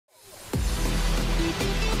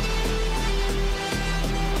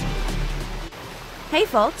Hey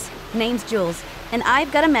folks, name's Jules, and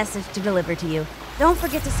I've got a message to deliver to you. Don't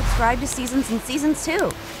forget to subscribe to Seasons and Seasons 2.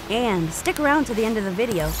 And stick around to the end of the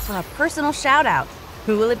video for a personal shout out.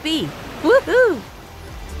 Who will it be? Woohoo!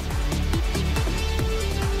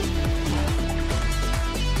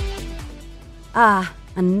 Ah,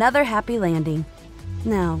 another happy landing.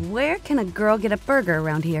 Now, where can a girl get a burger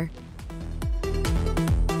around here?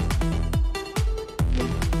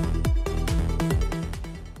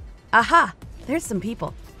 Aha! There's some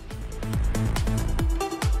people.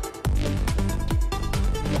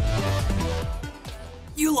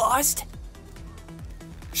 You lost?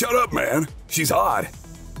 Shut up, man. She's hot.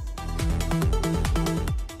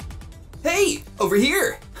 Hey, over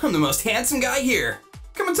here. I'm the most handsome guy here.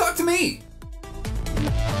 Come and talk to me.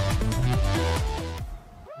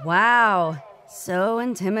 Wow, so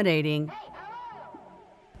intimidating.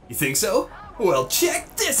 You think so? Well,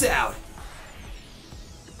 check this out.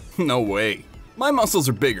 No way. My muscles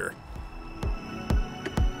are bigger.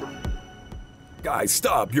 Guys,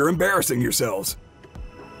 stop. You're embarrassing yourselves.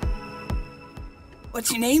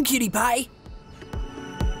 What's your name, cutie pie?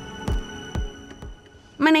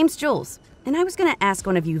 My name's Jules, and I was gonna ask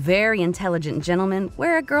one of you very intelligent gentlemen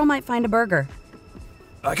where a girl might find a burger.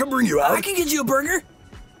 I can bring you out. I can get you a burger.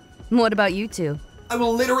 What about you two? I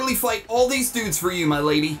will literally fight all these dudes for you, my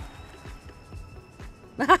lady.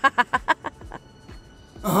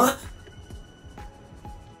 Uh-huh.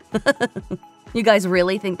 You guys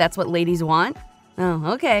really think that's what ladies want?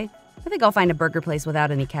 Oh, okay. I think I'll find a burger place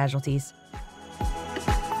without any casualties.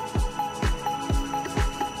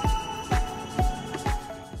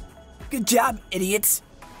 Good job, idiots.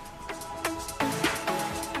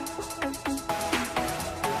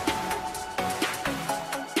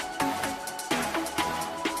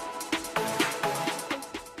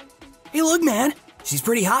 Hey, look, man. She's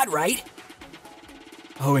pretty hot, right?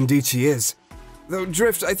 Oh, indeed she is. Though,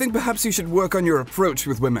 Drift, I think perhaps you should work on your approach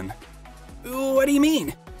with women. What do you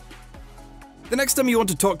mean? The next time you want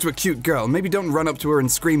to talk to a cute girl, maybe don't run up to her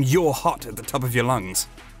and scream "you're hot" at the top of your lungs.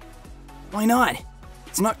 Why not?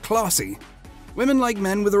 It's not classy. Women like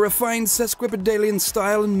men with a refined sesquipedalian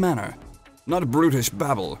style and manner, not brutish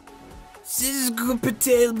babble.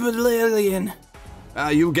 Sesquipedalian.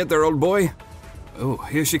 You'll get there, old boy. Oh,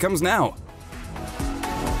 here she comes now.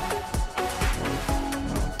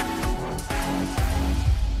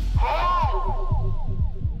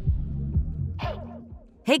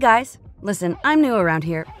 Hey guys, listen, I'm new around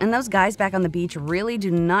here, and those guys back on the beach really do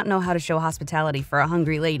not know how to show hospitality for a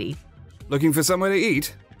hungry lady. Looking for somewhere to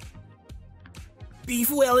eat? Beef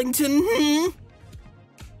Wellington.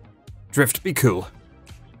 Drift, be cool.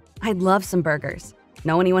 I'd love some burgers.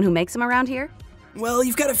 Know anyone who makes them around here? Well,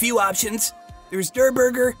 you've got a few options. There's Der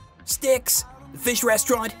Burger, Sticks, the Fish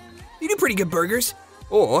Restaurant. You do pretty good burgers.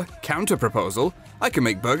 Or, counter proposal, I can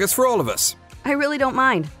make burgers for all of us. I really don't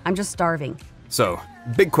mind. I'm just starving. So,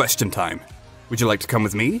 big question time. Would you like to come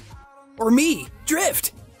with me? Or me,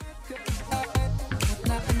 Drift.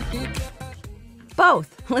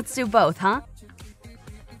 Both. Let's do both, huh?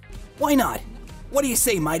 Why not? What do you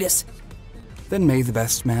say, Midas? Then may the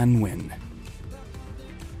best man win.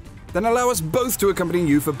 Then allow us both to accompany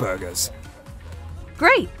you for burgers.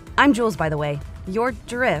 Great! I'm Jules, by the way. You're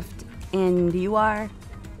Drift, and you are?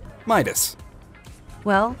 Midas.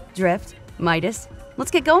 Well, Drift, Midas,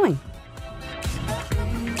 let's get going.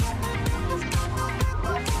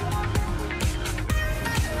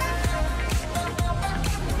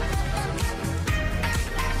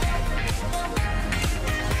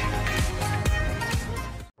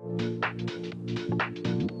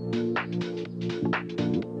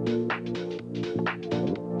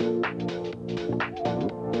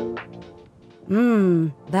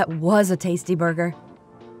 That was a tasty burger.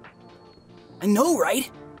 I know, right?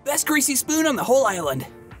 Best greasy spoon on the whole island.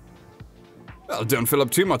 Well, don't fill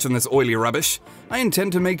up too much on this oily rubbish. I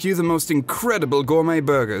intend to make you the most incredible gourmet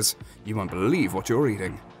burgers. You won't believe what you're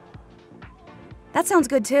eating. That sounds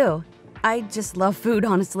good too. I just love food,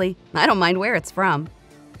 honestly. I don't mind where it's from.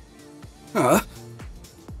 Huh?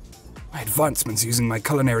 My advancements using my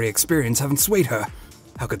culinary experience haven't swayed her.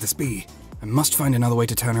 How could this be? I must find another way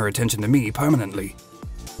to turn her attention to me permanently.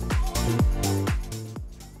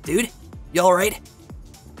 Dude, you alright?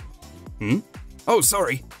 Oh,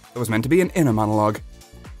 sorry. That was meant to be an inner monologue.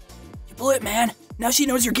 You blew it, man. Now she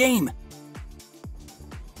knows your game.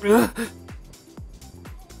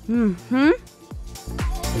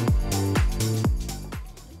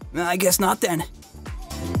 I guess not then.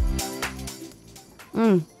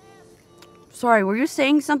 Sorry, were you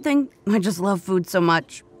saying something? I just love food so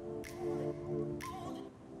much.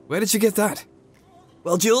 Where did you get that?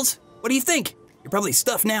 Well, Jules, what do you think? You're probably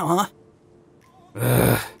stuffed now, huh?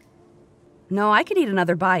 No, I could eat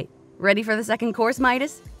another bite. Ready for the second course,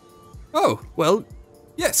 Midas? Oh, well,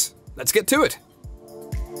 yes. Let's get to it.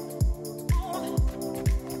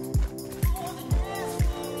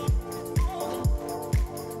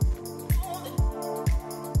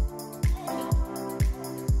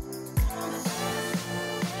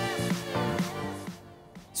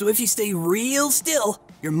 So if you stay real still,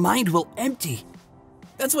 your mind will empty.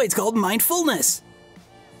 That's why it's called mindfulness.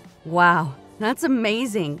 Wow, that's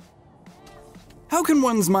amazing. How can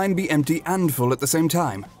one's mind be empty and full at the same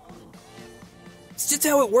time? It's just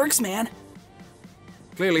how it works, man.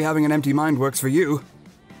 Clearly having an empty mind works for you.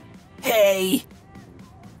 Hey!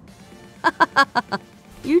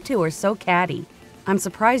 You two are so catty. I'm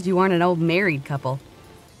surprised you aren't an old married couple.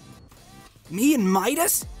 Me and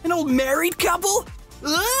Midas? An old married couple?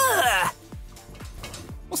 Ugh!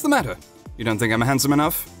 What's the matter? You don't think I'm handsome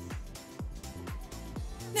enough?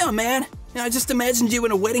 No, man. I just imagined you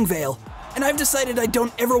in a wedding veil. And I've decided I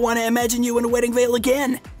don't ever want to imagine you in a wedding veil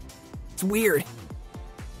again. It's weird.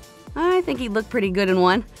 I think he'd look pretty good in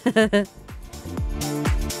one.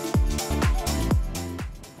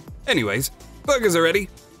 Anyways, burgers are ready.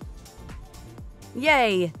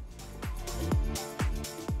 Yay!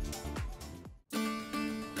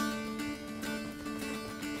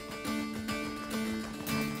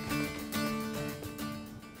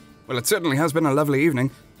 Well, it certainly has been a lovely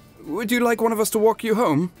evening. Would you like one of us to walk you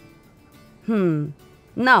home?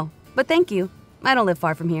 No, but thank you. I don't live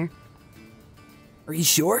far from here. Are you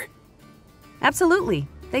sure? Absolutely.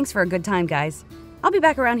 Thanks for a good time, guys. I'll be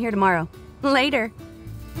back around here tomorrow. Later.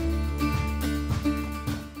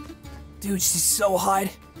 Dude, she's so hot.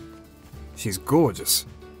 She's gorgeous.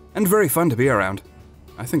 And very fun to be around.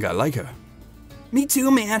 I think I like her. Me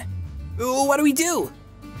too, man. What do we do?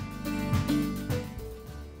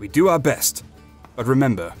 We do our best. But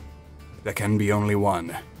remember, there can be only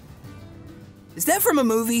one. Is that from a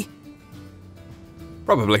movie?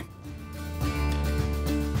 Probably.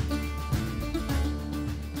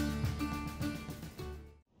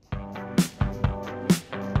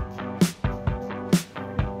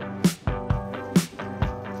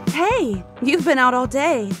 Hey, you've been out all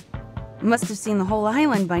day. Must have seen the whole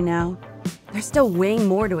island by now. There's still way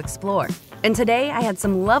more to explore. And today I had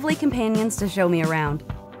some lovely companions to show me around.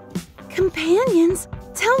 Companions?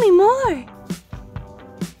 Tell me more!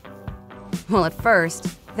 Well, at first,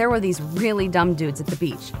 there were these really dumb dudes at the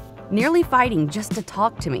beach, nearly fighting just to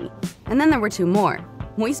talk to me. And then there were two more.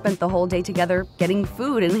 We spent the whole day together getting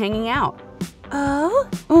food and hanging out. Oh?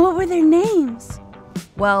 What were their names?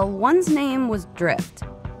 Well, one's name was Drift.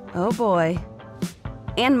 Oh boy.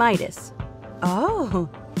 And Midas. Oh,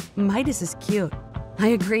 Midas is cute. I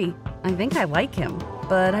agree. I think I like him,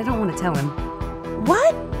 but I don't want to tell him.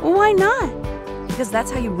 What? Why not? Because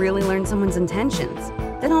that's how you really learn someone's intentions.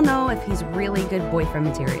 Then I'll know if he's really good boyfriend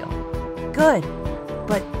material. Good.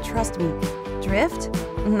 But trust me, Drift?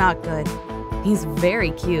 Not good. He's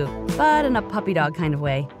very cute, but in a puppy dog kind of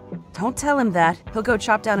way. Don't tell him that. He'll go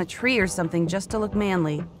chop down a tree or something just to look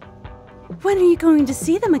manly. When are you going to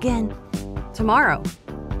see them again? Tomorrow.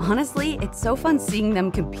 Honestly, it's so fun seeing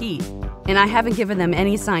them compete, and I haven't given them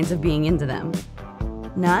any signs of being into them.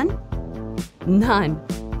 None? None.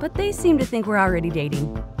 But they seem to think we're already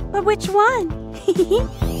dating. But which one?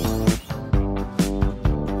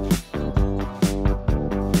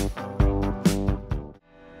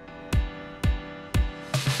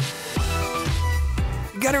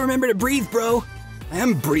 You gotta remember to breathe, bro. I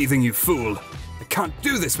am breathing, you fool. I can't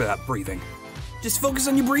do this without breathing. Just focus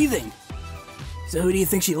on your breathing. So who do you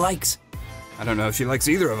think she likes? I don't know if she likes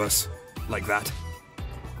either of us. Like that.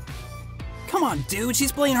 Come on, dude,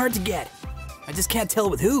 she's playing hard to get. I just can't tell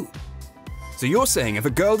with who. So you're saying if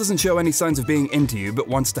a girl doesn't show any signs of being into you but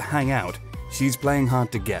wants to hang out, she's playing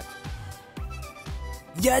hard to get?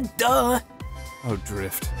 Yeah, duh. Oh,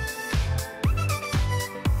 Drift.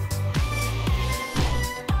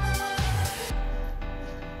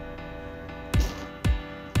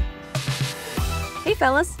 Hey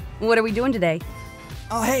fellas, what are we doing today?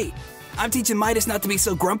 Oh, hey, I'm teaching Midas not to be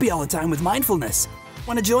so grumpy all the time with mindfulness.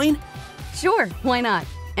 Wanna join? Sure, why not?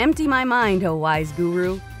 Empty my mind, oh wise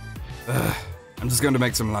guru. I'm just going to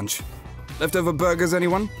make some lunch. Leftover burgers,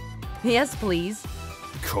 anyone? Yes, please.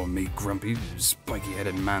 Call me grumpy,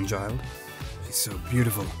 spiky-headed man-child. She's so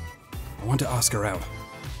beautiful. I want to ask her out,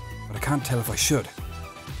 but I can't tell if I should.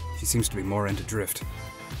 She seems to be more into Drift.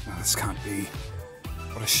 Oh, this can't be.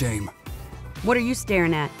 What a shame. What are you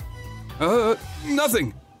staring at?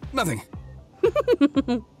 Nothing. Nothing.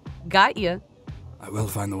 Got ya. I will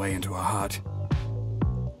find the way into her heart.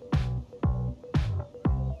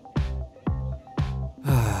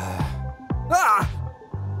 Ah!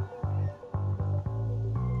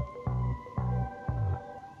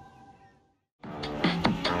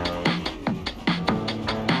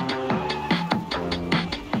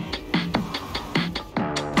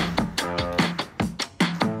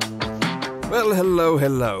 Well,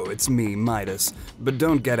 hello, it's me, Midas. But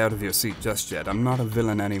don't get out of your seat just yet, I'm not a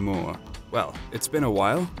villain anymore. Well, it's been a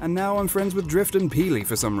while, and now I'm friends with Drift and Peely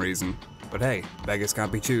for some reason. But hey, beggars can't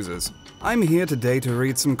be choosers. I'm here today to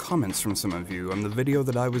read some comments from some of you on the video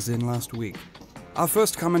that I was in last week. Our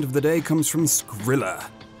first comment of the day comes from Skrilla.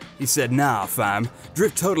 He said, "Nah, fam,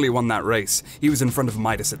 Drift totally won that race. He was in front of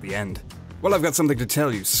Midas at the end." Well, I've got something to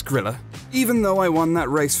tell you, Skrilla. Even though I won that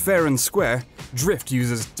race fair and square, Drift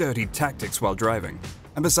uses dirty tactics while driving.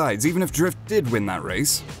 And besides, even if Drift did win that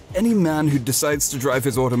race, any man who decides to drive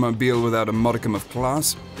his automobile without a modicum of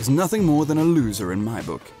class is nothing more than a loser in my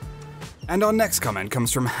book. And our next comment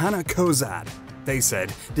comes from Hannah Kozad. They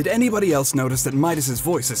said, "Did anybody else notice that Midas's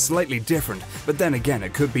voice is slightly different, but then again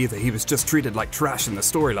it could be that he was just treated like trash in the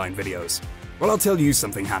storyline videos?" Well, I'll tell you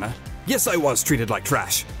something, Hannah. Yes, I was treated like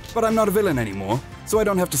trash, but I'm not a villain anymore, so I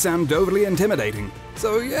don't have to sound overly intimidating.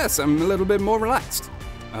 So yes, I'm a little bit more relaxed.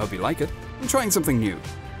 I hope you like it. I'm trying something new.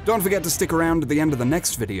 Don't forget to stick around at the end of the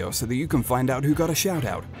next video so that you can find out who got a shout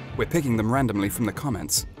out. We're picking them randomly from the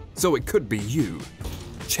comments, so it could be you.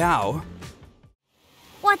 Ciao.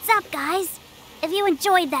 What's up, guys? If you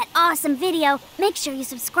enjoyed that awesome video, make sure you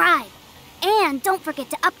subscribe. And don't forget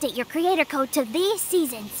to update your creator code to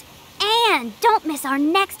TheSeasons. And don't miss our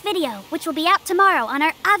next video, which will be out tomorrow on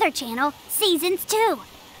our other channel, Seasons 2.